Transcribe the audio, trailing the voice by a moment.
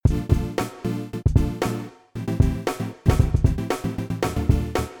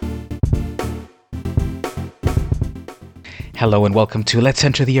Hello and welcome to Let's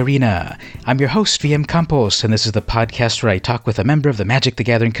Enter the Arena. I'm your host, VM Campos, and this is the podcast where I talk with a member of the Magic the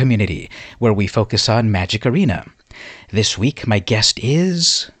Gathering community, where we focus on Magic Arena. This week, my guest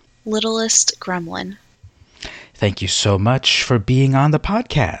is... LittlestGremlin. Thank you so much for being on the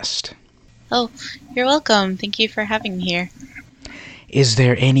podcast. Oh, you're welcome. Thank you for having me here. Is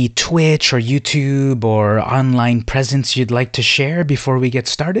there any Twitch or YouTube or online presence you'd like to share before we get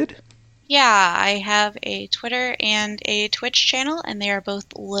started? Yeah, I have a Twitter and a Twitch channel, and they are both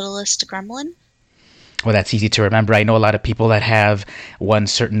LittlestGremlin. Well, that's easy to remember. I know a lot of people that have one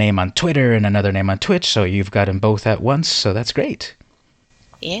certain name on Twitter and another name on Twitch, so you've got them both at once, so that's great.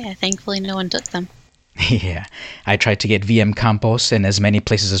 Yeah, thankfully no one took them. Yeah, I tried to get VM Campos in as many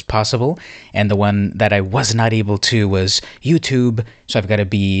places as possible, and the one that I was not able to was YouTube, so I've got to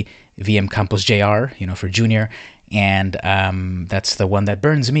be VM Campos Jr., for junior, and that's the one that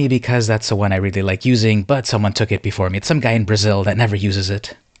burns me because that's the one I really like using, but someone took it before me. It's some guy in Brazil that never uses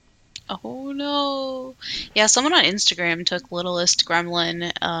it. Oh no. Yeah, someone on Instagram took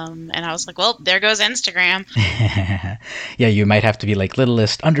LittlestGremlin, and I was like, well, there goes Instagram. Yeah, you might have to be like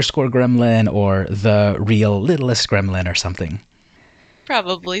Littlest_Gremlin or the real LittlestGremlin or something.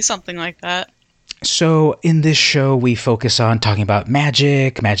 Probably something like that. So in this show, we focus on talking about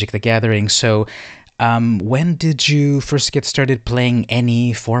Magic the Gathering. So when did you first get started playing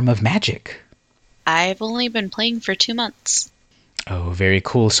any form of Magic? I've only been playing for 2 months. Oh, very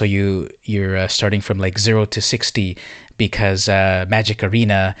cool. So you're starting from like 0 to 60 because Magic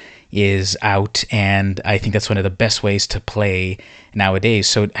Arena is out, and I think that's one of the best ways to play nowadays.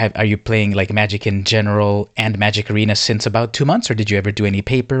 So are you playing like Magic in general and Magic Arena since about 2 months, or did you ever do any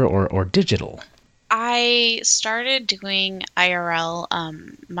paper or digital? I started doing IRL.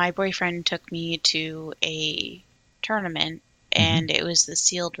 My boyfriend took me to a tournament, and it was the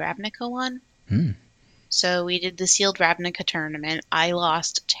Sealed Ravnica one. Hmm. So we did the Sealed Ravnica tournament. I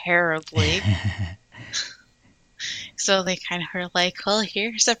lost terribly. So they kind of were like, well,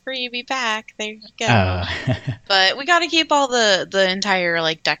 here's a freebie pack. There you go. But we got to keep all the entire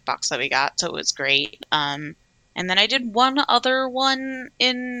like deck box that we got, so it was great. And then I did one other one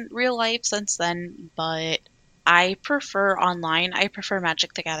in real life since then, but I prefer online. I prefer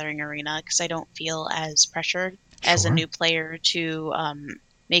Magic the Gathering Arena because I don't feel as pressured as a new player to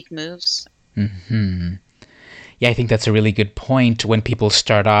make moves. Mm-hmm. Yeah, I think that's a really good point. When people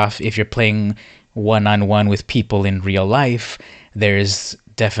start off, if you're playing one-on-one with people in real life, there's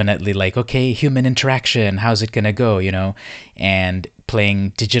definitely like, okay, human interaction, how's it going to go, And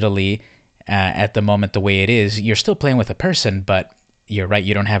playing digitally at the moment the way it is, you're still playing with a person, but you're right,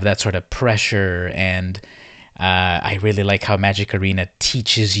 you don't have that sort of pressure. And I really like how Magic Arena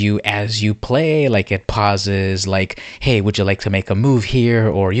teaches you as you play. Like it pauses, like, hey, would you like to make a move here?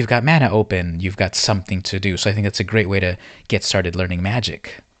 Or you've got mana open, you've got something to do. So I think that's a great way to get started learning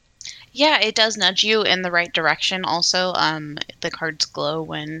Magic. Yeah, it does nudge you in the right direction. Also, the cards glow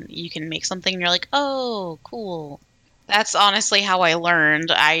when you can make something and you're like, oh, cool. That's honestly how I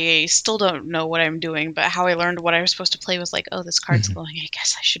learned. I still don't know what I'm doing, but how I learned what I was supposed to play was like, oh, this card's glowing. I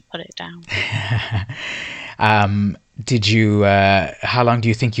guess I should put it down. Did you, how long do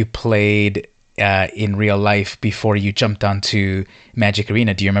you think you played in real life before you jumped onto Magic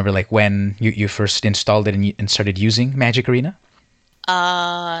Arena? Do you remember like when you first installed it and started using Magic Arena?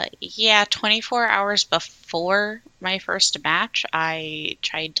 Yeah, 24 hours before my first match, I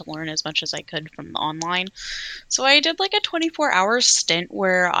tried to learn as much as I could from online. So I did like a 24-hour stint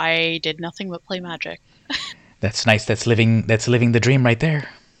where I did nothing but play Magic. That's nice. That's living the dream right there.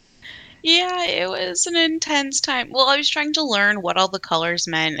 Yeah, it was an intense time. Well, I was trying to learn what all the colors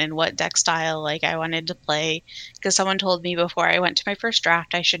meant and what deck style like I wanted to play, because someone told me before I went to my first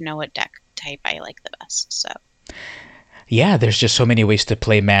draft I should know what deck type I like the best. So yeah, there's just so many ways to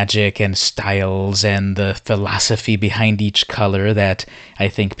play Magic and styles and the philosophy behind each color that I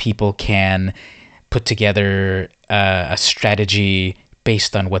think people can put together a strategy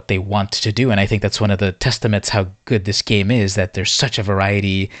based on what they want to do. And I think that's one of the testaments how good this game is, that there's such a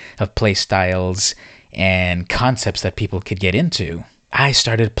variety of play styles and concepts that people could get into. I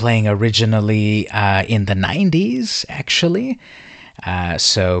started playing originally in the 90s, actually.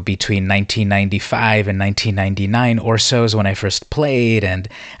 So between 1995 and 1999 or so is when I first played, and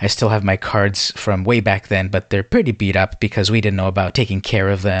I still have my cards from way back then, but they're pretty beat up because we didn't know about taking care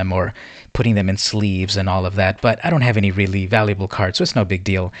of them or putting them in sleeves and all of that. But I don't have any really valuable cards, so it's no big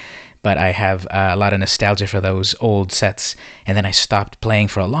deal. But I have a lot of nostalgia for those old sets, and then I stopped playing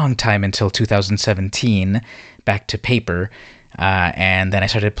for a long time until 2017, back to paper, and then I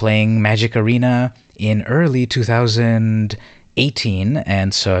started playing Magic Arena in early 2018,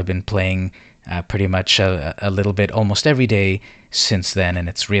 and so I've been playing pretty much a little bit almost every day since then, and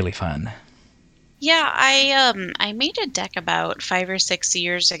it's really fun. Yeah, I made a deck about 5 or 6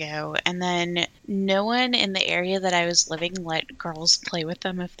 years ago, and then no one in the area that I was living let girls play with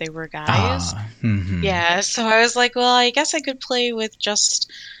them if they were guys. Ah, mm-hmm, Yeah, so I was like, well, I guess I could play with just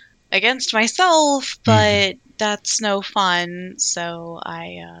against myself, mm-hmm, but that's no fun. So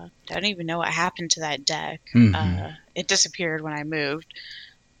I don't even know what happened to that deck. mm-hmm, It disappeared when I moved,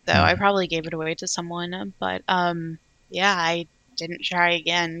 so I mm-hmm. probably gave it away to someone. But yeah, I didn't try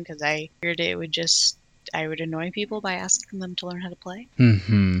again because I figured it would just I would annoy people by asking them to learn how to play.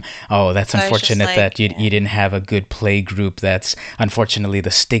 Hmm. Oh, that's So I was just unfortunate like, that you yeah. didn't have a good play group. That's unfortunately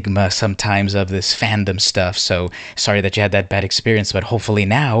the stigma sometimes of this fandom stuff. So sorry that you had that bad experience, but hopefully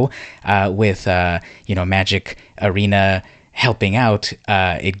now, with Magic Arena helping out,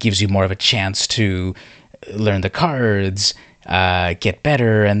 it gives you more of a chance to learn the cards, get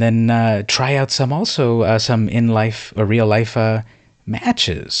better, and then try out some in life or real life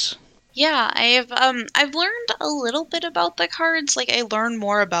matches. Yeah, I've learned a little bit about the cards. Like I learn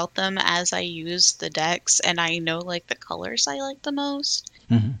more about them as I use the decks and I know like the colors I like the most,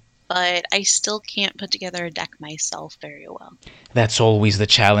 Mhm. but I still can't put together a deck myself very well. That's always the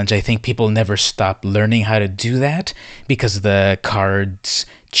challenge. I think people never stop learning how to do that because the cards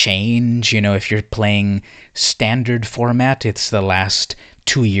change. If you're playing standard format, it's the last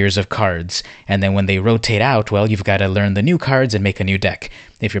 2 years of cards. And then when they rotate out, well, you've got to learn the new cards and make a new deck.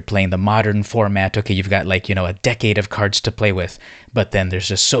 If you're playing the modern format, okay, you've got like, a decade of cards to play with. But then there's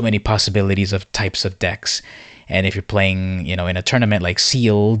just so many possibilities of types of decks. And if you're playing, in a tournament like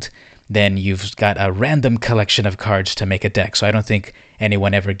sealed, then you've got a random collection of cards to make a deck. So I don't think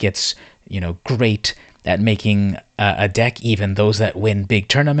anyone ever gets, great at making a deck, even those that win big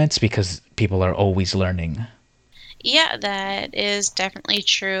tournaments, because people are always learning. Yeah, that is definitely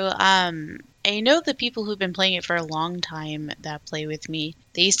true. I know the people who've been playing it for a long time that play with me,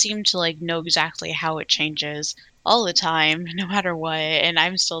 they seem to like know exactly how it changes all the time, no matter what, and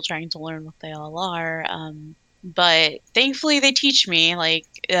I'm still trying to learn what they all are. But thankfully they teach me, like,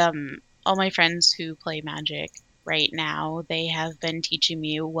 all my friends who play Magic right now, they have been teaching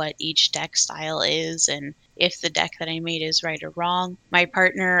me what each deck style is and if the deck that I made is right or wrong. My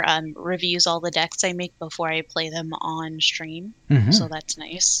partner reviews all the decks I make before I play them on stream, Hmm. so that's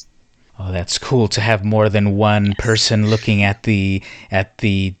nice. Oh, that's cool to have more than one Yes. person looking at the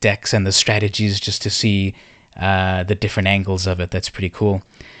decks and the strategies just to see the different angles of it. That's pretty cool.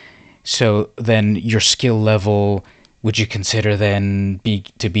 So then your skill level, would you consider then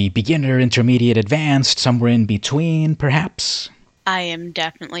to be beginner, intermediate, advanced, somewhere in between, perhaps? I am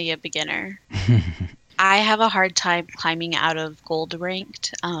definitely a beginner. I have a hard time climbing out of gold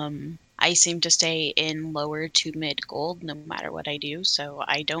ranked. I seem to stay in lower to mid gold no matter what I do, so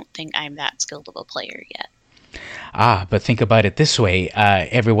I don't think I'm that skilled of a player yet. Ah, but think about it this way: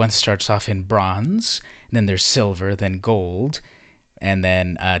 everyone starts off in bronze, then there's silver, then gold, and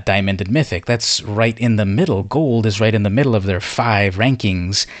then diamond and mythic. That's right in the middle. Gold is right in the middle of their 5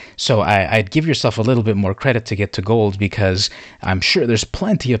 rankings. So I'd give yourself a little bit more credit to get to gold because I'm sure there's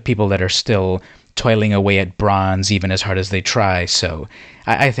plenty of people that are still toiling away at bronze even as hard as they try. So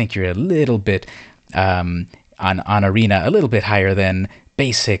I think you're a little bit on arena, a little bit higher than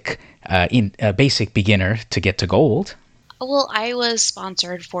basic in basic beginner to get to gold. Well, I was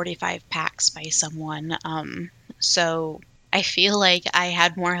sponsored 45 packs by someone, so I feel like I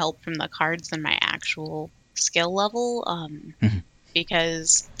had more help from the cards than my actual skill level,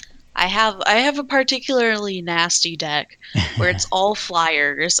 because I have a particularly nasty deck where it's all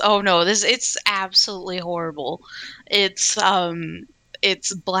flyers. Oh no, this it's absolutely horrible. It's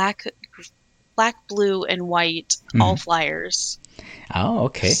it's black, blue, and white, all Mhm. flyers. Oh,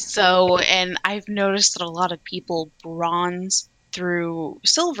 okay. So, and I've noticed that a lot of people bronze through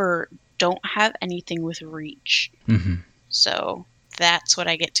silver don't have anything with reach. Hmm. So that's what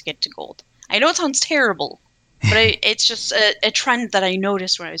I get to gold. I know it sounds terrible, but it's just a trend that I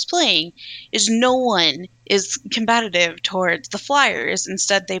noticed when I was playing is no one is combative towards the flyers.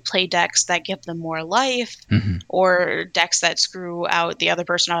 Instead, they play decks that give them more life Hmm. or decks that screw out the other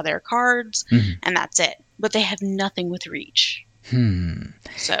person out of their cards, Hmm. and that's it. But they have nothing with reach. Hmm.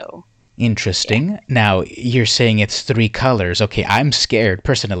 So, yeah. Interesting. Now, you're saying it's 3 colors. Okay, I'm scared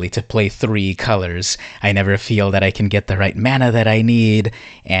personally to play 3 colors. I never feel that I can get the right mana that I need,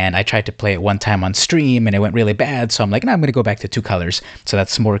 and I tried to play it one time on stream and it went really bad, so I'm like, no, I'm going to go back to 2 colors. So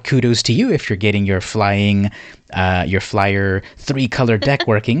that's more kudos to you if you're getting your flyer 3 color deck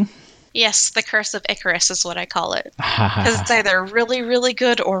working. Yes, the Curse of Icarus is what I call it. Ha ha Because ha. it's either really, really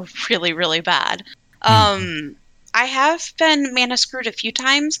good or really, really bad. Hmm. Um, I have been mana screwed a few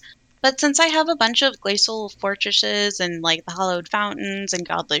times, But since I have a bunch of glacial fortresses and like the hallowed fountains and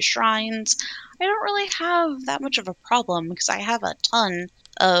godless shrines, I don't really have that much of a problem because I have a ton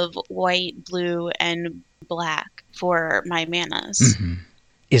of white, blue, and black for my manas.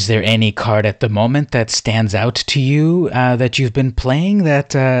 Is there any card at the moment that stands out to you that you've been playing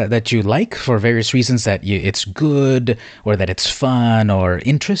that you like for various reasons, that it's good or that it's fun or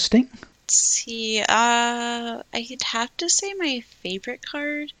interesting? Let's see, I'd have to say my favorite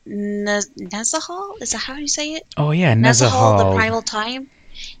card, Nezahal? Is that how you say it? Oh yeah, Nezahal, the Nezahal. Primal Time.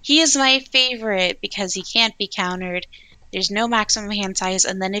 He is my favorite because he can't be countered. There's no maximum hand size,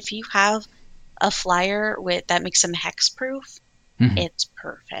 and then if you have a flyer with that makes him hexproof, it's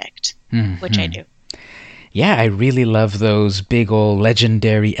perfect, which I do. Yeah, I really love those big old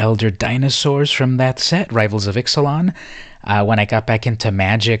legendary elder dinosaurs from that set, Rivals of Ixalan. When I got back into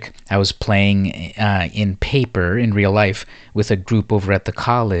Magic, I was playing in paper, in real life, with a group over at the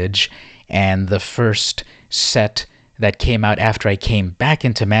college, and the first set that came out after I came back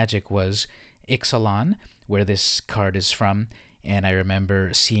into Magic was Ixalan, where this card is from. And I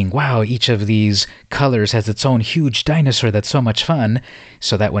remember seeing, wow, each of these colors has its own huge dinosaur that's so much fun.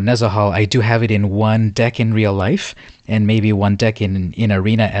 So that when Nezahal, I do have it in one deck in real life, and maybe one deck in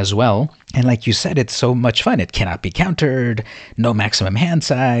Arena as well. And like you said, it's so much fun. It cannot be countered, no maximum hand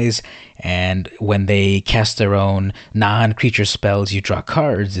size, and when they cast their own non-creature spells, you draw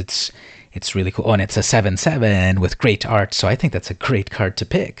cards. It's really cool. Oh, and it's a 7/7 with great art, so I think that's a great card to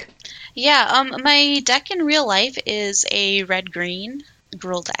pick. Yeah, my deck in real life is a red-green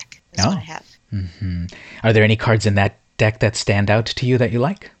Gruul deck, is what I Oh. have. Are there any cards in that deck that stand out to you that you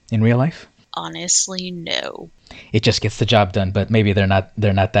like in real life? Honestly, no. It just gets the job done, but maybe they're not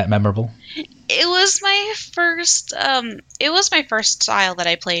that memorable. It was my first style that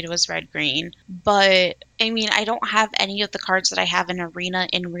I played was red-green, but I mean, I don't have any of the cards that I have in Arena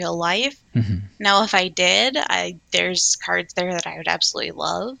in real life. Now, if I did, there's cards there that I would absolutely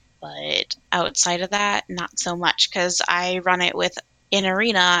love, but outside of that, not so much because I run it with in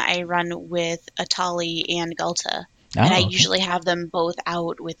Arena. I run with Atali and Gulta, and I Oh, okay. usually have them both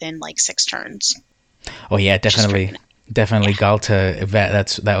out within like 6 turns, Oh yeah, which is pretty definitely. nice. Definitely Yeah.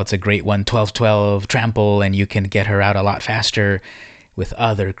 Galta. That's a great one. 12/12 trample, and you can get her out a lot faster with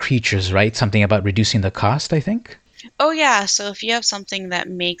other creatures, right? Something about reducing the cost, I think. Oh yeah. So if you have something that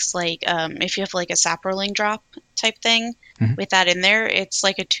makes like if you have like a saproling drop type thing with that in there, it's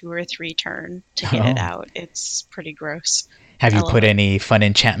like a 2 or 3 turn to get it Oh. out. It's pretty gross. Have I you love put it. any fun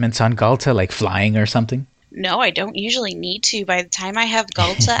enchantments on Galta, like flying or something? No, I don't usually need to. By the time I have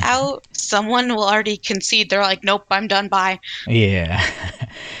Galta out, someone will already concede. They're like, "Nope, I'm done. Bye." Yeah.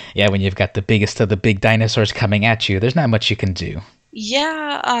 Yeah, when you've got the biggest of the big dinosaurs coming at you, there's not much you can do.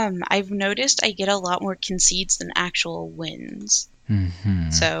 Yeah, I've noticed I get a lot more concedes than actual wins.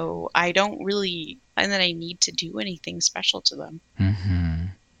 So I don't really find that I need to do anything special to them.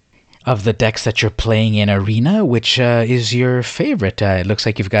 Of the decks that you're playing in Arena, which is your favorite? It looks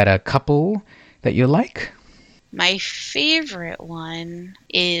like you've got a couple that you like. My favorite one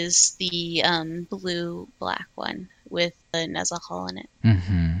is the blue black one with the Nezahal in it.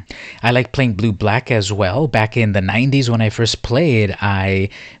 I like playing blue black as well. Back in the 90s when I first played, I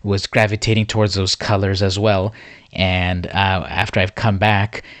was gravitating towards those colors as well. And after I've come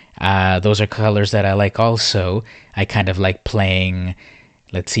back, those are colors that I like also. I kind of like playing,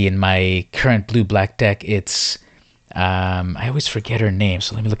 let's see, in my current blue black deck, it's, I always forget her name,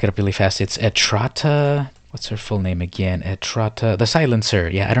 so let me look it up really fast. It's Etrata. What's her full name again? Etrata. The Silencer.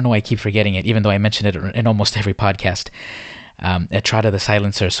 Yeah, I don't know why I keep forgetting it, even though I mention it in almost every podcast. Etrata the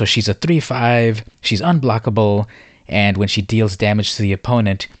Silencer. So she's a 3/5, she's unblockable, and when she deals damage to the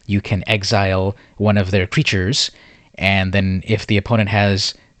opponent, you can exile one of their creatures, and then if the opponent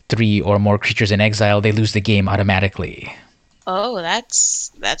has 3 or more creatures in exile, they lose the game automatically. Oh, that's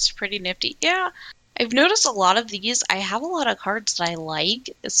pretty nifty. Yeah, I've noticed a lot of these. I have a lot of cards that I like,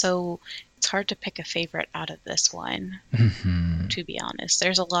 so it's hard to pick a favorite out of this one, to be honest.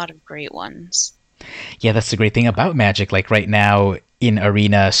 There's a lot of great ones. Yeah, that's the great thing about Magic. Like right now in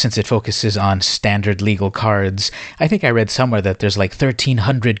Arena, since it focuses on standard legal cards, I think I read somewhere that there's like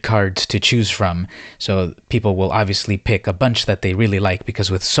 1,300 cards to choose from. So people will obviously pick a bunch that they really like because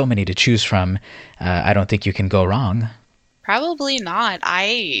with so many to choose from, I don't think you can go wrong. Probably not.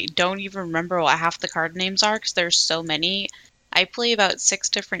 I don't even remember what half the card names are because there's so many. I play about 6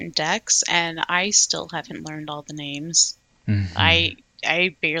 different decks and I still haven't learned all the names. I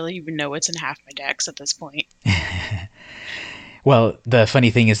barely even know what's in half my decks at this point. Well, the funny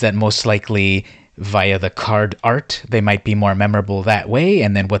thing is that most likely via the card art. They might be more memorable that way,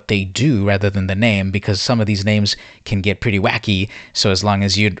 and then what they do rather than the name, because some of these names can get pretty wacky. So as long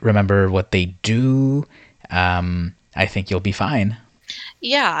as you remember what they do, I think you'll be fine.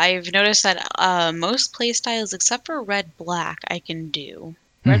 Yeah, I've noticed that most play styles, except for red black, I can do.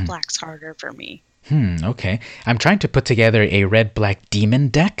 Red black's harder for me. Okay. I'm trying to put together a red black demon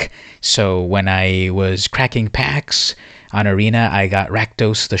deck. So when I was cracking packs on Arena, I got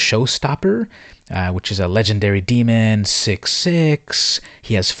Rakdos the Showstopper, which is a legendary demon, 6/6.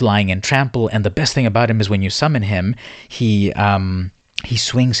 He has flying and trample, and the best thing about him is when you summon him, he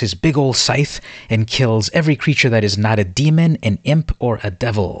swings his big old scythe and kills every creature that is not a demon, an imp, or a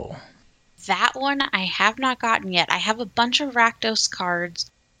devil. That one I have not gotten yet. I have a bunch of Rakdos cards,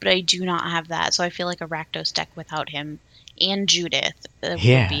 but I do not have that. So I feel like a Rakdos deck without him and Judith would be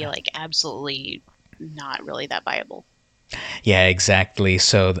Yeah. like absolutely not really that viable. Yeah, exactly.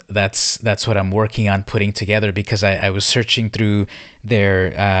 So that's what I'm working on putting together because I was searching through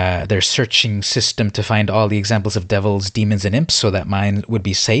their searching system to find all the examples of devils, demons, and imps, so that mine would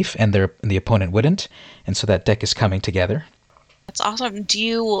be safe and the opponent wouldn't. And so that deck is coming together. That's awesome. Do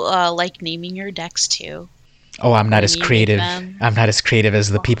you like naming your decks too? Oh, I'm Like not when as you make creative. them? I'm not as creative as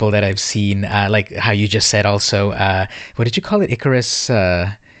the people that I've seen. Like how you just said. Also, what did you call it? Icarus.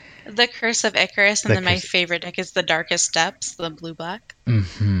 The Curse of Icarus, and The then my Chris. favorite deck is the Darkest Depths, the blue black.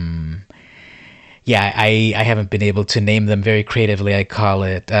 Yeah, I haven't been able to name them very creatively. I call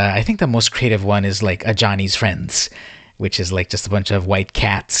it. I think the most creative one is like a Johnny's Friends, which is like just a bunch of white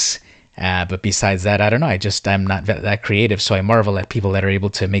cats. But besides that, I don't know. I'm not that creative, so I marvel at people that are able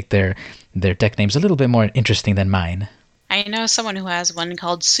to make their deck names a little bit more interesting than mine. I know someone who has one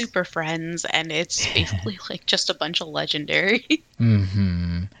called Super Friends, and it's basically like just a bunch of legendary.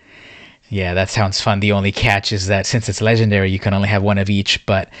 Yeah, that sounds fun. The only catch is that since it's legendary, you can only have one of each.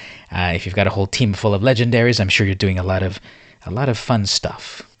 But if you've got a whole team full of legendaries, I'm sure you're doing a lot of fun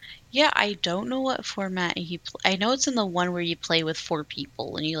stuff. Yeah, I don't know what format I know it's in the one where you play with four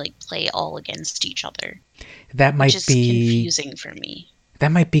people and you like play all against each other, That which might is be confusing for me.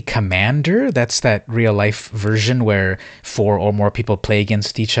 that might be Commander. That's that real life version where four or more people play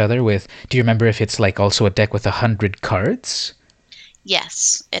against each other. With do you remember if it's like also a deck with 100 cards?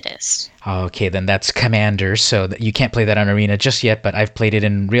 Yes, it is. Okay, then that's Commander. So that you can't play that on Arena just yet, but I've played it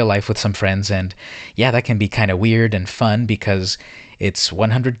in real life with some friends, and yeah, that can be kind of weird and fun because it's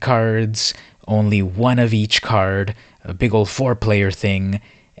 100 cards, only one of each card, a big old four-player thing,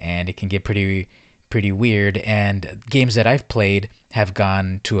 and it can get pretty weird. And games that I've played have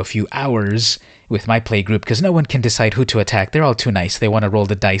gone to a few hours with my play group because no one can decide who to attack. They're all too nice. They want to roll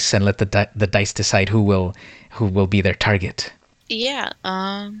the dice and let the dice decide who will be their target. Yeah,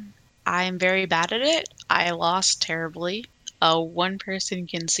 I'm very bad at it. I lost terribly. One person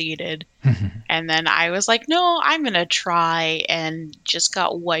conceded, and then I was like, "No, I'm gonna try," and just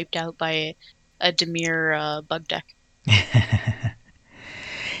got wiped out by a Demir bug deck.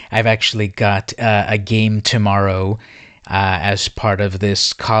 I've actually got a game tomorrow as part of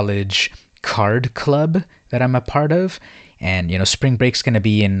this college card club that I'm a part of. And, spring break's going to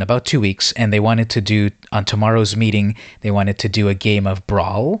be in about 2 weeks. And they wanted to do, on tomorrow's meeting, they wanted to do a game of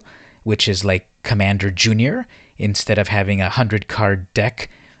Brawl, which is like Commander Junior. Instead of having 100 card deck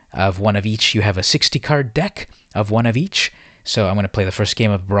of one of each, you have a 60 card deck of one of each. So I'm going to play the first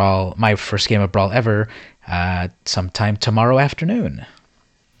game of Brawl, my first game of Brawl ever, sometime tomorrow afternoon.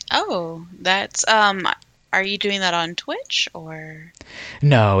 Oh, that's are you doing that on Twitch or?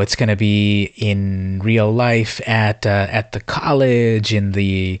 No, it's going to be in real life at the college in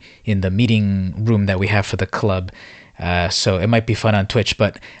the meeting room that we have for the club. So it might be fun on Twitch,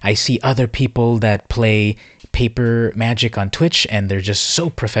 but I see other people that play paper magic on Twitch, and they're just so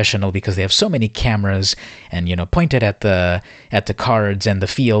professional because they have so many cameras and pointed at the cards and the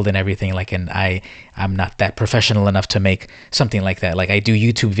field and everything. Like, and I'm not that professional enough to make something like that. Like I do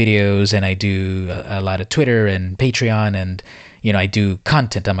YouTube videos and I do a lot of Twitter and Patreon and I do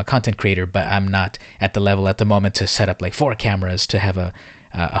content. I'm a content creator, but I'm not at the level at the moment to set up like 4 cameras to have a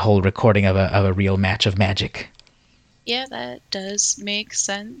whole recording of a real match of Magic. Yeah, that does make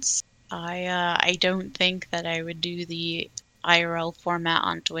sense. I don't think that I would do the IRL format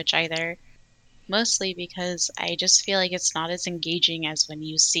on Twitch either. Mostly because I just feel like it's not as engaging as when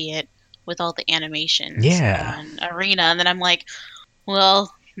you see it with all the animations Yeah. on Arena. And then I'm like,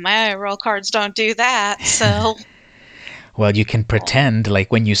 well, my IRL cards don't do that, so Well, you can well, pretend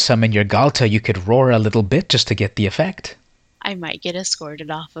like when you summon your Galta, you could roar a little bit just to get the effect. I might get escorted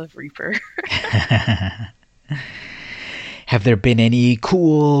off of Reaper. Have there been any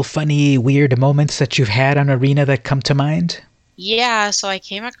cool, funny, weird moments that you've had on Arena that come to mind? Yeah, so I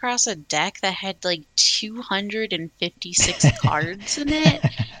came across a deck that had like 256 cards in it.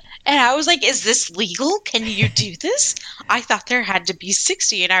 And I was like, is this legal? Can you do this? I thought there had to be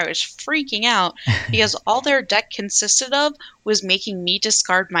 60, and I was freaking out because all their deck consisted of was making me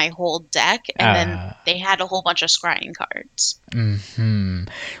discard my whole deck, and then Uh, they had a whole bunch of scrying cards. hmm. And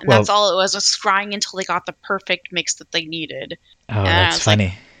that's Well, all it was scrying until they got the perfect mix that they needed. oh, And I that's was like,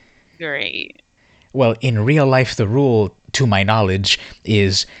 funny. great. Well, in real life, the rule, to my knowledge,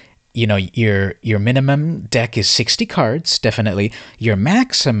 is your minimum deck is 60 cards, definitely. Your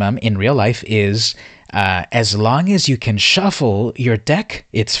maximum in real life is as long as you can shuffle your deck,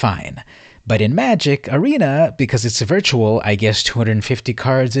 it's fine. But in Magic Arena, because it's virtual, I guess 250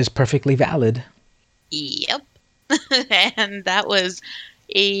 cards is perfectly valid. Yep. And that was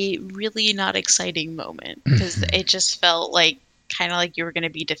a really not exciting moment because it just felt like kind of like you were going to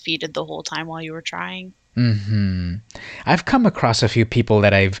be defeated the whole time while you were trying. Hmm. I've come across a few people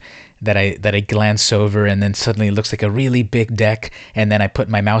that I glance over and then suddenly it looks like a really big deck and then I put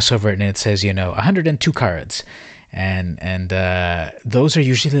my mouse over it and it says 102 cards, and those are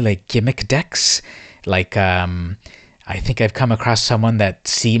usually like gimmick decks. Like I think I've come across someone that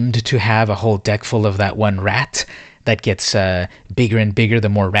seemed to have a whole deck full of that one rat that gets bigger and bigger the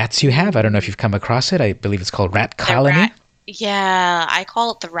more rats you have. I don't know if Ooh, you've come across it. I believe it's called Rat the rat. Colony. Yeah, I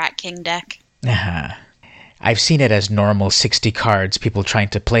call it the Rat King deck. Uh-huh. I've seen it as normal 60 cards, people trying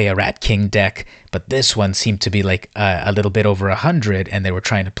to play a Rat King deck, but this one seemed to be like a little bit over 100, and they were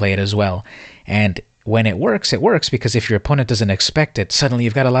trying to play it as well. And when it works because if your opponent doesn't expect it, suddenly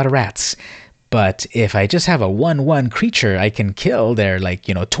you've got a lot of rats. But if I just have a 1/1 creature, I can kill their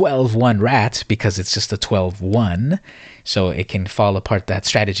 12/1 rat because it's just a 12/1. So it can fall apart that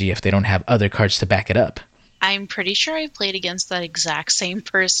strategy if they don't have other cards to back it up. I'm pretty sure I played against that exact same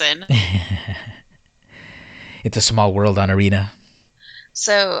person. It's a small world on Arena.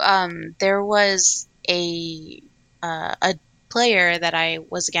 So there was a player that I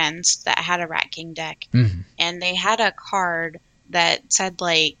was against that had a Rat King deck, Mm, and they had a card that said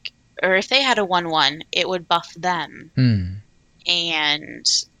like, or if they had a 1/1, it would buff them, mm. and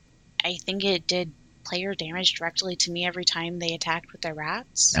I think it did player damage directly to me every time they attacked with their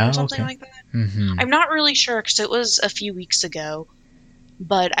rats or Oh, something okay. like that. Mm-hmm. I'm not really sure because it was a few weeks ago,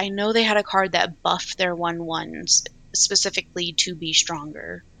 but I know they had a card that buffed their 1/1s specifically to be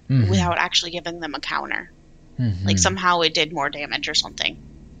stronger Mm-hmm. without actually giving them a counter. Like Mm-hmm. somehow it did more damage or something.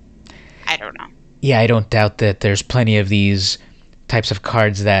 I don't know. Yeah, I don't doubt that there's plenty of these types of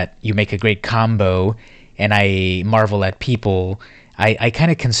cards that you make a great combo, and I marvel at people. I kind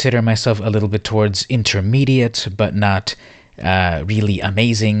of consider myself a little bit towards intermediate, but not really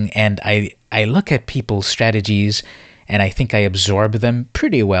amazing. And I look at people's strategies and I think I absorb them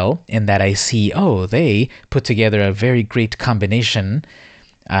pretty well in that I see, oh, they put together a very great combination.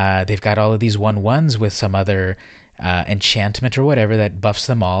 They've got all of these 1/1s with some other enchantment or whatever that buffs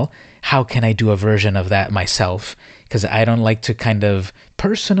them all. How can I do a version of that myself? Because I don't like to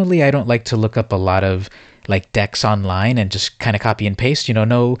personally, I don't like to look up a lot of like decks online and just kind of copy and paste.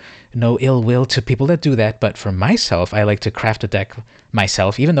 No ill will to people that do that. But for myself, I like to craft a deck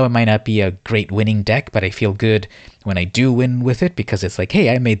myself, even though it might not be a great winning deck, but I feel good when I do win with it because it's like,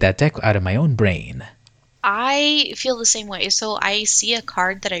 hey, I made that deck out of my own brain. I feel the same way. So I see a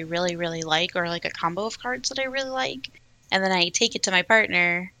card that I really, really like, or like a combo of cards that I really like, and then I take it to my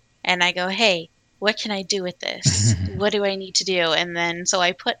partner and I go, hey, what can I do with this? What do I need to do? And then so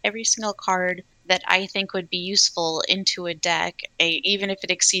I put every single card that I think would be useful into a deck, even if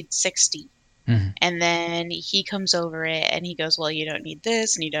it exceeds 60. Mhm, And then he comes over it and he goes, well, you don't need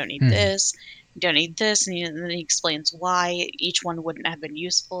this, and you don't need mhm, this, you don't need this. And then he explains why each one wouldn't have been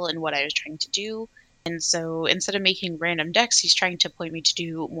useful and what I was trying to do. And so instead of making random decks, he's trying to point me to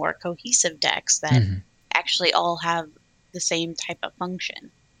do more cohesive decks that mhm. actually all have the same type of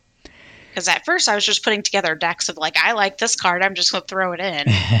function. Because at first I was just putting together decks of like, I like this card, I'm just going to throw it in,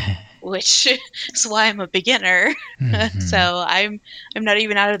 which is why I'm a beginner. Mhm. So I'm not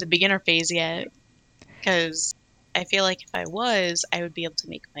even out of the beginner phase yet because I feel like if I was, I would be able to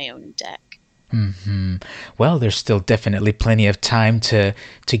make my own deck. Hmm. Well, there's still definitely plenty of time to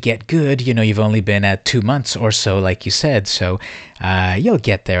get good. You've only been at 2 months or so, like you said, so you'll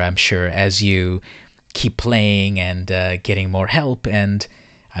get there, I'm sure, as you keep playing and getting more help, and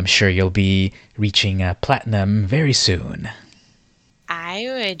I'm sure you'll be reaching platinum very soon. I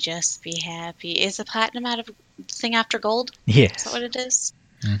would just be happy. Is the platinum out of thing after gold? Is that Yes. what it is?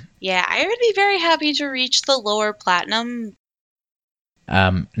 Yeah, I would be very happy to reach the lower platinum.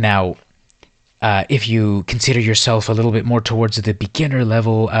 Now, if you consider yourself a little bit more towards the beginner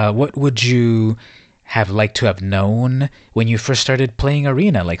level, what would you have liked to have known when you first started playing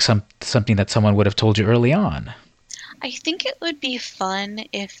Arena, like something that someone would have told you early on? I think it would be fun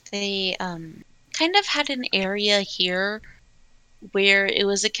if they kind of had an area here where it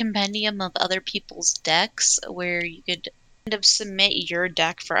was a compendium of other people's decks where you could kind of submit your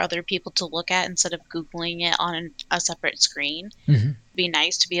deck for other people to look at instead of Googling it on a separate screen. Mm-hmm. It'd be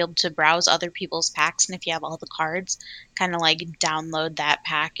nice to be able to browse other people's packs, and if you have all the cards, kind of like download that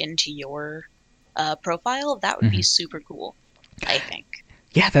pack into your profile. That would be Mm-hmm. super cool, I think.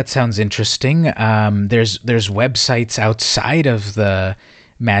 Yeah, that sounds interesting. There's websites outside of the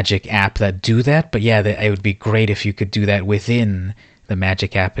Magic app that do that, but yeah, it would be great if you could do that within the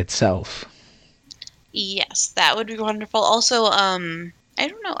Magic app itself. Yes, that would be wonderful. Also, I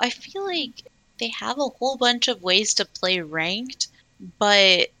don't know. I feel like they have a whole bunch of ways to play ranked,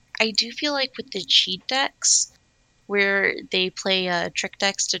 but I do feel like with the cheat decks, where they play trick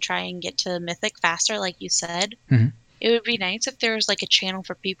decks to try and get to Mythic faster, like you said, Mm-hmm. it would be nice if there was like a channel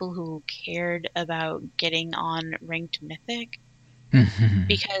for people who cared about getting on ranked Mythic, Mm-hmm.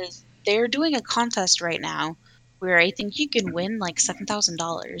 because they're doing a contest right now where I think you can win like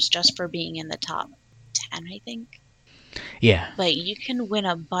 $7,000 just for being in the top 10, I think. Yeah. But you can win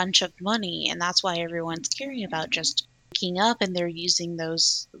a bunch of money, and that's why everyone's caring about just waking up and they're using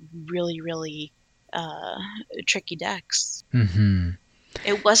those really, really uh, tricky decks. Mm-hmm.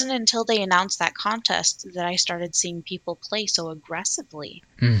 It wasn't until they announced that contest that I started seeing people play so aggressively.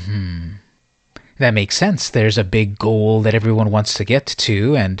 Mm-hmm. That makes sense. There's a big goal that everyone wants to get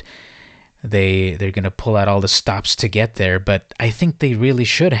to, and they're going to pull out all the stops to get there. But I think they really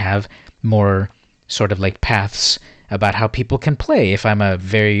should have more sort of like paths about how people can play. If I'm a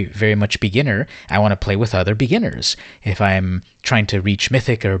very, very much beginner, I want to play with other beginners. If I'm trying to reach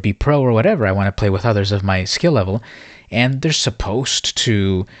Mythic or be pro or whatever, I want to play with others of my skill level. And they're supposed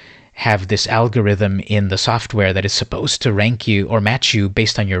to have this algorithm in the software that is supposed to rank you or match you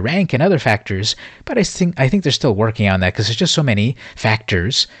based on your rank and other factors. But I think they're still working on that because there's just so many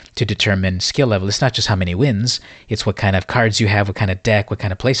factors to determine skill level. It's not just how many wins; it's what kind of cards you have, what kind of deck, what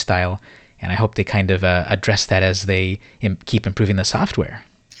kind of play style. And I hope they kind of address that as they keep improving the software.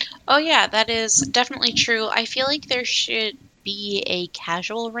 Oh, yeah, that is definitely true. I feel like there should be a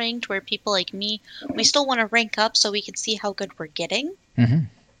casual ranked where people like me, we still want to rank up so we can see how good we're getting.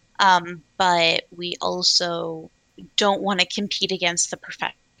 Mm-hmm. But we also don't want to compete against the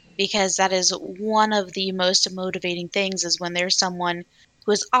perfect, because that is one of the most motivating things is when there's someone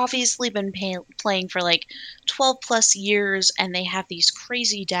who has obviously been playing for like 12 plus years and they have these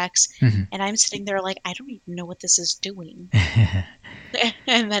crazy decks, Mm-hmm. and I'm sitting there like, I don't even know what this is doing.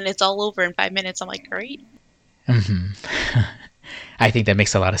 And then it's all over in 5 minutes. I'm like, great. Mm-hmm. I think that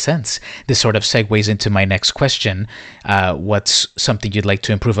makes a lot of sense. This sort of segues into my next question. What's something you'd like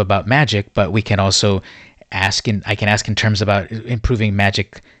to improve about Magic? But we can also I can ask in terms about improving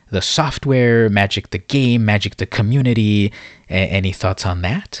Magic, the software, Magic, the game, Magic, the community. Any thoughts on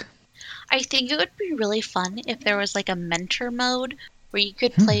that? I think it would be really fun if there was like a mentor mode where you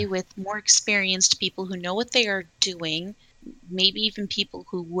could Hmm. play with more experienced people who know what they are doing, maybe even people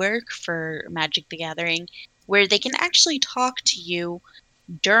who work for Magic the Gathering, where they can actually talk to you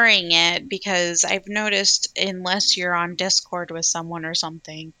during it, because I've noticed unless you're on Discord with someone or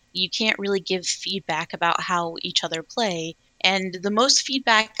something, you can't really give feedback about how each other play. And the most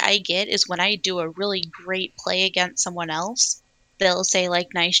feedback I get is when I do a really great play against someone else. They'll say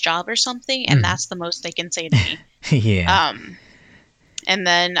like nice job or something, and Mm. that's the most they can say to me. Yeah. Um and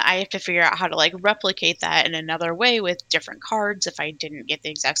then I have to figure out how to like replicate that in another way with different cards if I didn't get the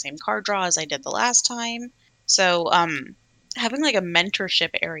exact same card draw as I did the last time. So having like a mentorship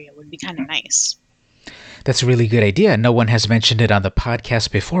area would be kind of nice. That's a really good idea. No one has mentioned it on the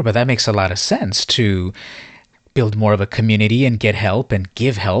podcast before, but that makes a lot of sense to build more of a community and get help and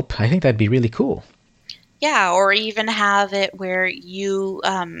give help. I think that'd be really cool. Yeah, or even have it where you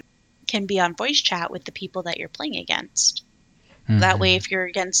can be on voice chat with the people that you're playing against. That way, Mm-hmm. if you're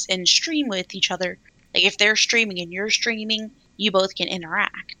against in stream with each other, like if they're streaming and you're streaming, you both can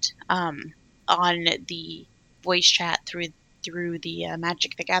interact on the voice chat through the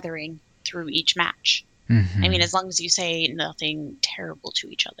Magic the Gathering through each match. I mean, Mm-hmm. as long as you say nothing terrible to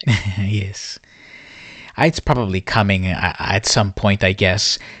each other. Yes. It's probably coming at some point, I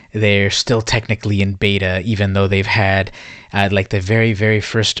guess. They're still technically in beta, even though they've had, like, the very, very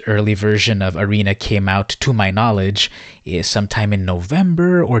first early version of Arena came out, to my knowledge, is sometime in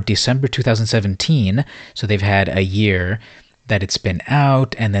November or December 2017. So they've had a year that it's been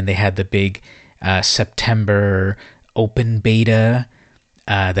out, and then they had the big September open beta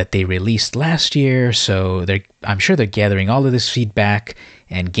that they released last year. So I'm sure they're gathering all of this feedback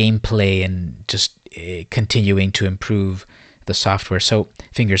and gameplay and just continuing to improve the software. So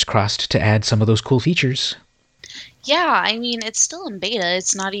fingers crossed to add some of those cool features. Yeah, I mean, it's still in beta.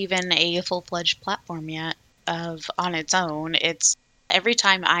 It's not even a full-fledged platform yet of on its own. It's every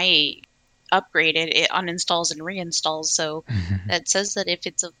time I upgrade it, it uninstalls and reinstalls. So that says that if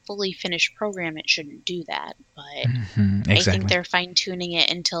it's a fully finished program, it shouldn't do that. But I think Exactly. they're fine-tuning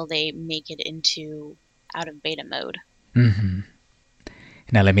it until they make it into out of beta mode.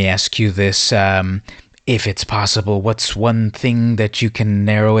 Now, let me ask you this. If it's possible, what's one thing that you can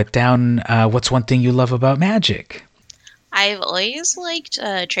narrow it down? What's one thing you love about Magic? I've always liked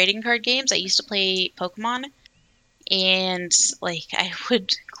trading card games. I used to play Pokemon, and like I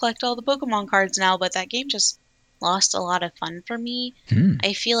would collect all the Pokemon cards now, but that game just lost a lot of fun for me. Hmm.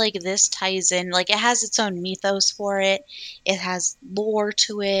 I feel like this ties in, like it has its own mythos for it. It has lore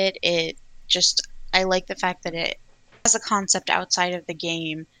to it. It just I like the fact that it has a concept outside of the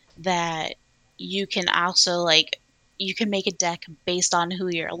game that you can also like you can make a deck based on who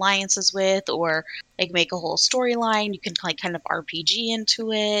your alliance is with or like make a whole storyline. You can like kind of RPG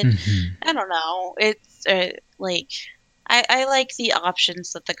into it. I don't know. It's like I like the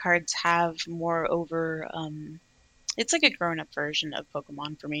options that the cards have more over. It's like a grown up version of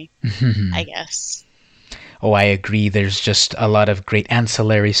Pokemon for me, I guess. Oh, I agree. There's just a lot of great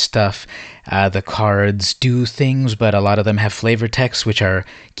ancillary stuff. The cards do things, but a lot of them have flavor text, which are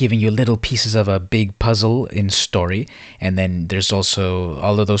giving you little pieces of a big puzzle in story. And then there's also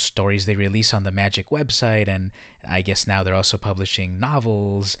all of those stories they release on the Magic website. And I guess now they're also publishing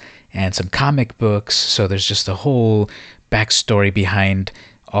novels and some comic books. So there's just a whole backstory behind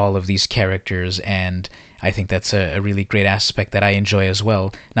all of these characters, and I think that's a really great aspect that I enjoy as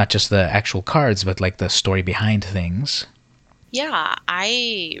well. Not just the actual cards, but like the story behind things. Yeah,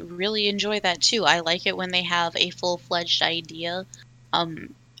 I really enjoy that too. I like it when they have a full-fledged idea.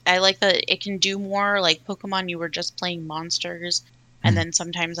 I like that it can do more like Pokemon, you were just playing monsters and Mm. then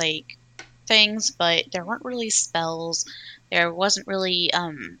sometimes like things, but there weren't really spells. There wasn't really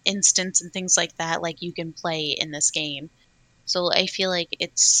instants and things like that like you can play in this game. So I feel like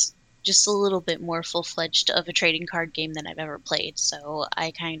it's just a little bit more full-fledged of a trading card game than I've ever played. So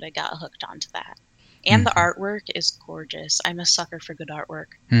I kind of got hooked onto that. And the artwork is gorgeous. I'm a sucker for good artwork.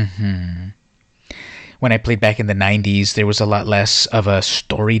 When I played back in the 90s, there was a lot less of a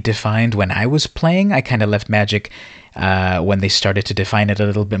story defined when I was playing. I kind of left Magic when they started to define it a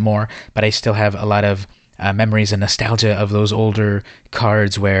little bit more, but I still have a lot of memories and nostalgia of those older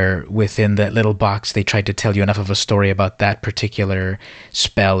cards where within that little box they tried to tell you enough of a story about that particular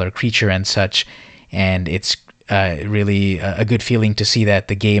spell or creature and such. And it's really a good feeling to see that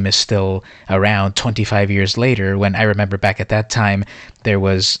the game is still around 25 years later. When I remember back at that time, there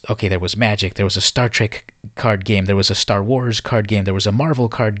was Magic, there was a Star Trek card game, there was a Star Wars card game, there was a Marvel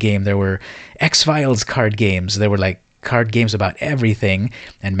card game, there were X-Files card games, there were like card games about everything,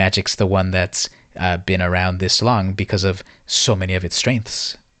 and Magic's the one that's been around this long because of so many of its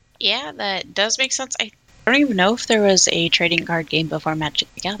strengths. Yeah, that does make sense. I don't even know if there was a trading card game before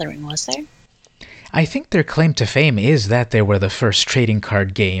Magic the Gathering, was there? I think their claim to fame is that they were the first trading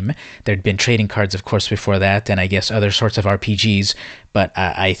card game. There'd been trading cards, of course, before that, and I guess other sorts of RPGs. But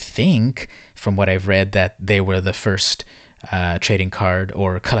I think, from what I've read, that they were the first trading card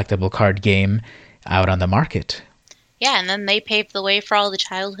or collectible card game out on the market. Yeah, and then they paved the way for all the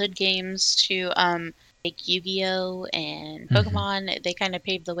childhood games to like Yu-Gi-Oh and Pokemon. They kind of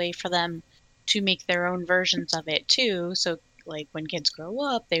paved the way for them to make their own versions of it too. So like when kids grow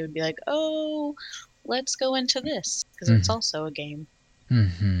up, they would be like, "Oh, let's go into this because it's also a game."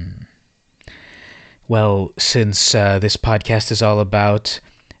 Well, since this podcast is all about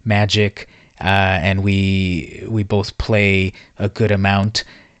Magic, and we both play a good amount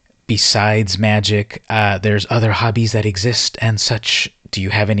besides Magic, there's other hobbies that exist and such. Do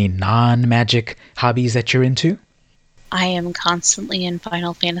you have any non-Magic hobbies that you're into? I am constantly in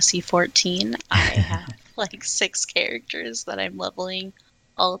Final Fantasy 14. I have like 6 characters that I'm leveling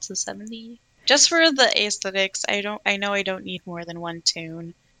all to 70. Just for the aesthetics, I know I don't need more than one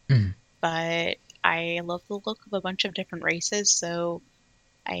tune, Mm. but I love the look of a bunch of different races, so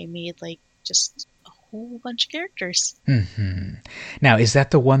I made like just a whole bunch of characters. Now, is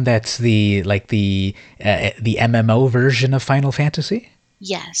that the one that's the MMO version of Final Fantasy?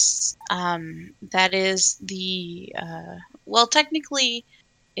 Yes, that is the well, technically,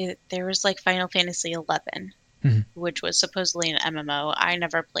 there was like Final Fantasy 11, Mhm. which was supposedly an MMO. I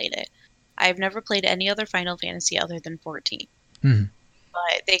never played it. I've never played any other Final Fantasy other than 14. Mhm.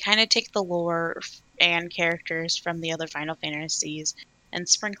 But they kind of take the lore and characters from the other Final Fantasies and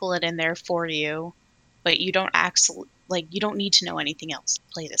sprinkle it in there for you, but you don't actually like you don't need to know anything else to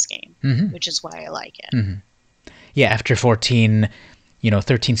play this game, Mm-hmm. which is why I like it. Mm-hmm. Yeah, after 14,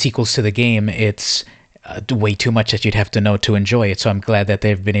 13 sequels to the game, it's way too much that you'd have to know to enjoy it. So I'm glad that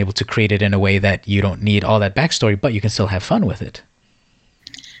they've been able to create it in a way that you don't need all that backstory, but you can still have fun with it.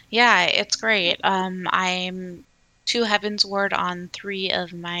 Yeah, it's great. I'm to Heavensward on 3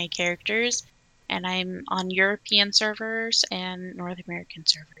 of my characters, and I'm on European servers and North American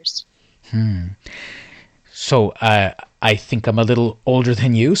servers. So I think I'm a little older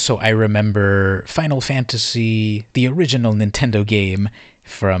than you, so I remember Final Fantasy, the original Nintendo game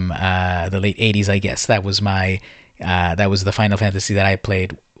from the late '80s. I guess that was the Final Fantasy that I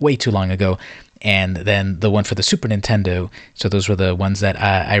played way too long ago, and then the one for the Super Nintendo. So those were the ones that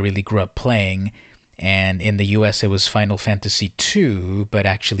I really grew up playing. And in the US, it was Final Fantasy II, but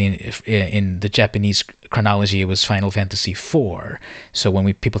actually in the Japanese chronology, it was Final Fantasy IV. So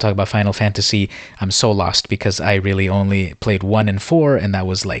when people talk about Final Fantasy, I'm so lost because I really only played 1 and 4, and that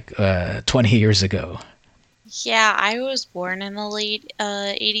was like 20 years ago. Yeah, I was born in the late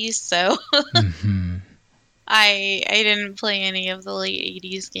 80s, so Hmm. I didn't play any of the late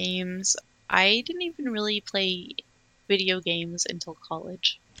 80s games. I didn't even really play video games until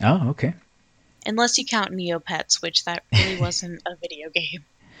college. Oh, okay. Unless you count Neopets, which that really wasn't a video game.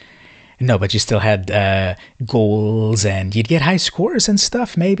 No, but you still had goals, and you'd get high scores and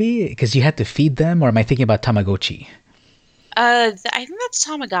stuff, maybe because you had to feed them. Or am I thinking about Tamagotchi? I think that's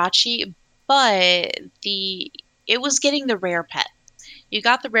Tamagotchi, but the it was getting the rare pet. You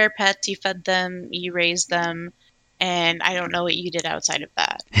got the rare pets, you fed them, you raised them, and I don't know what you did outside of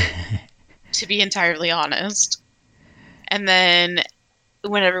that, to be entirely honest. And then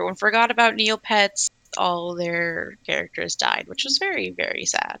when everyone forgot about Neopets, all their characters died, which was very, very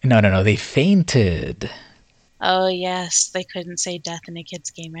sad. No, no, no. They fainted. Oh yes, they couldn't say death in a kid's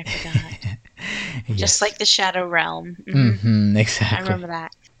game. I forgot. Just Yes. like the Shadow Realm. Mm-hmm, I exactly. remember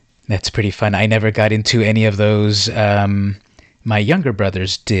that. That's pretty fun. I never got into any of those. My younger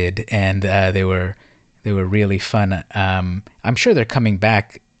brothers did, and they were really fun. I'm sure they're coming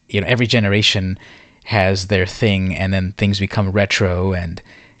back. Every generation has their thing, and then things become retro, and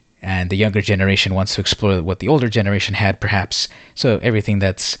the younger generation wants to explore what the older generation had, perhaps. So everything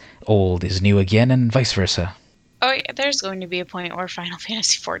that's old is new again, and vice versa. Oh, yeah, there's going to be a point where Final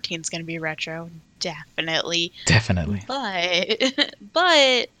Fantasy 14 is going to be retro, definitely. Definitely.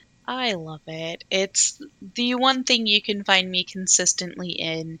 But I love it. It's the one thing you can find me consistently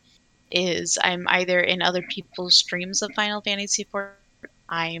in is I'm either in other people's streams of Final Fantasy 14.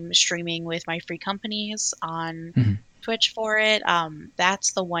 I'm streaming with my free companies on Mhm. Twitch for it.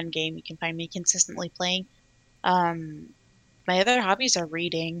 That's the one game you can find me consistently playing. Um, my other hobbies are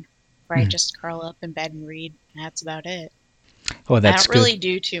reading, where I Mhm. just curl up in bed and read. That's about it. Oh, I that's don't good. really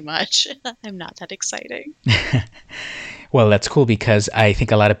do too much. I'm not that exciting. Well, that's cool because I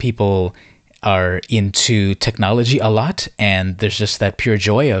think a lot of people are into technology a lot, and there's just that pure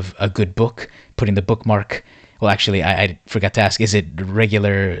joy of a good book, putting the bookmark. Well, actually, I forgot to ask, is it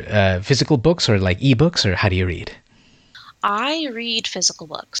regular physical books or like ebooks, or how do you read? I read physical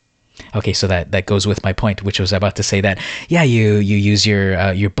books. Okay, so that goes with my point, which was about to say that yeah, you use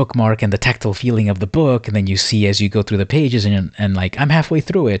your bookmark and the tactile feeling of the book, and then you see as you go through the pages, and like I'm halfway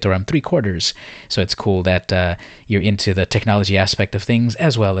through it or I'm three quarters. So it's cool that you're into the technology aspect of things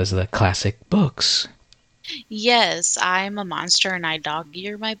as well as the classic books. Yes, I'm a monster and I dog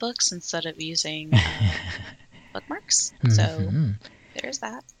ear my books instead of using bookmarks. So Hmm. there's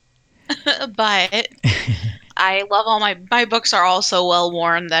that. But I love all my books are all so well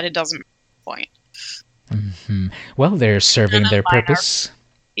worn that it doesn't point. Hmm. Well, they're None serving of their mine are. purpose.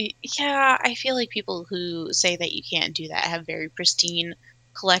 Yeah, I feel like people who say that you can't do that have very pristine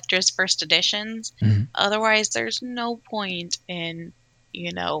collector's first editions. Mhm. Otherwise, there's no point in,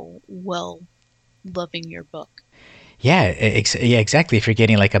 well loving your book. Yeah, yeah, exactly. If you're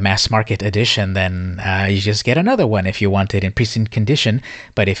getting like a mass market edition, then you just get another one if you want it in pristine condition.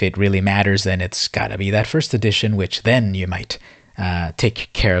 But if it really matters, then it's got to be that first edition, which then you might take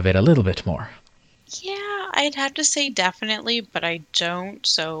care of it a little bit more. Yeah, I'd have to say definitely, but I don't,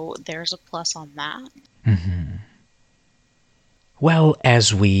 so there's a plus on that. Hmm. Well,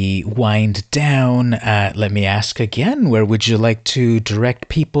 as we wind down, let me ask again: where would you like to direct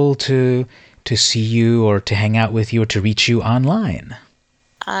people to see you, or to hang out with you, or to reach you online?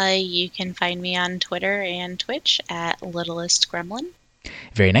 You can find me on Twitter and Twitch at LittlestGremlin.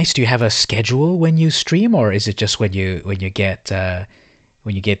 Very nice. Do you have a schedule when you stream, or is it just when you get the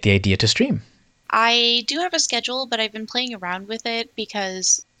idea to stream? I do have a schedule, but I've been playing around with it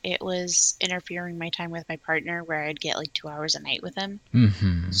because it was interfering my time with my partner where I'd get like 2 hours a night with him.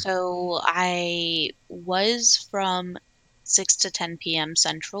 Mm-hmm. So I was from 6 to 10 p.m.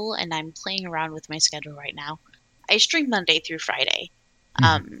 Central, and I'm playing around with my schedule right now. I stream Monday through Friday,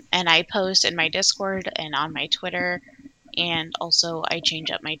 Mm-hmm. and I post in my Discord and on my Twitter, and also I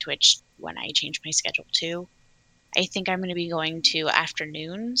change up my Twitch when I change my schedule too. I think I'm going to be going to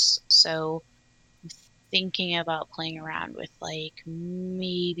afternoons, so I'm thinking about playing around with like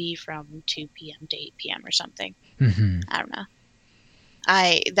maybe from 2 p.m. to 8 p.m. or something. Mm-hmm. I don't know.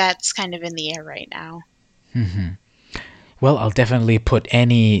 I That's kind of in the air right now. Mm-hmm. Well, I'll definitely put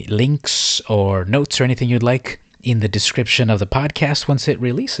any links or notes or anything you'd like in the description of the podcast once it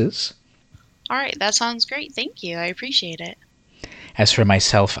releases. All right, that sounds great. Thank you. I appreciate it. As for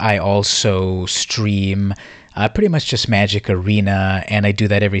myself, I also stream pretty much just Magic Arena, and I do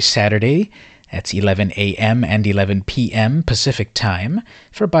that every Saturday. That's 11 a.m. and 11 p.m. Pacific time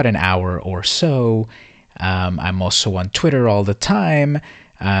for about an hour or so. I'm also on Twitter all the time.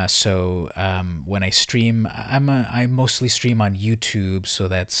 So when I stream, I mostly stream on YouTube. So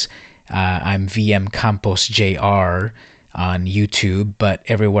that's I'm VM Campos JR on YouTube, but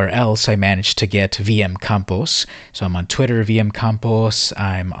everywhere else I managed to get VM Campos. So I'm on Twitter, VM Campos.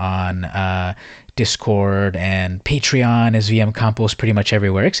 I'm on Discord and Patreon as VM Campos pretty much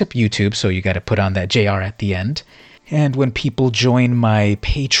everywhere except YouTube. So you got to put on that JR at the end. And when people join my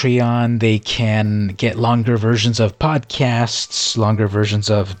Patreon, they can get longer versions of podcasts, longer versions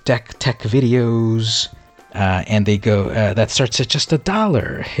of deck tech videos. And they go, that starts at just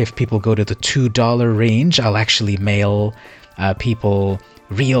 $1. If people go to the $2 range, I'll actually mail people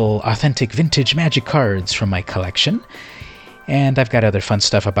real, authentic, vintage Magic cards from my collection. And I've got other fun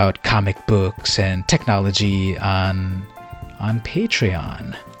stuff about comic books and technology on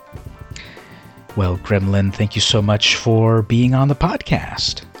Patreon. Well, Gremlin, thank you so much for being on the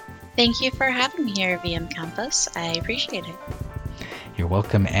podcast. Thank you for having me here, VM Campus. I appreciate it. You're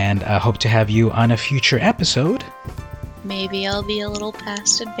welcome, and I hope to have you on a future episode. Maybe I'll be a little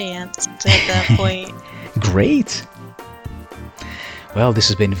past advanced at that point. Great. Well, this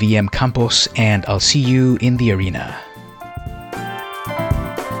has been VM Campos, and I'll see you in the arena.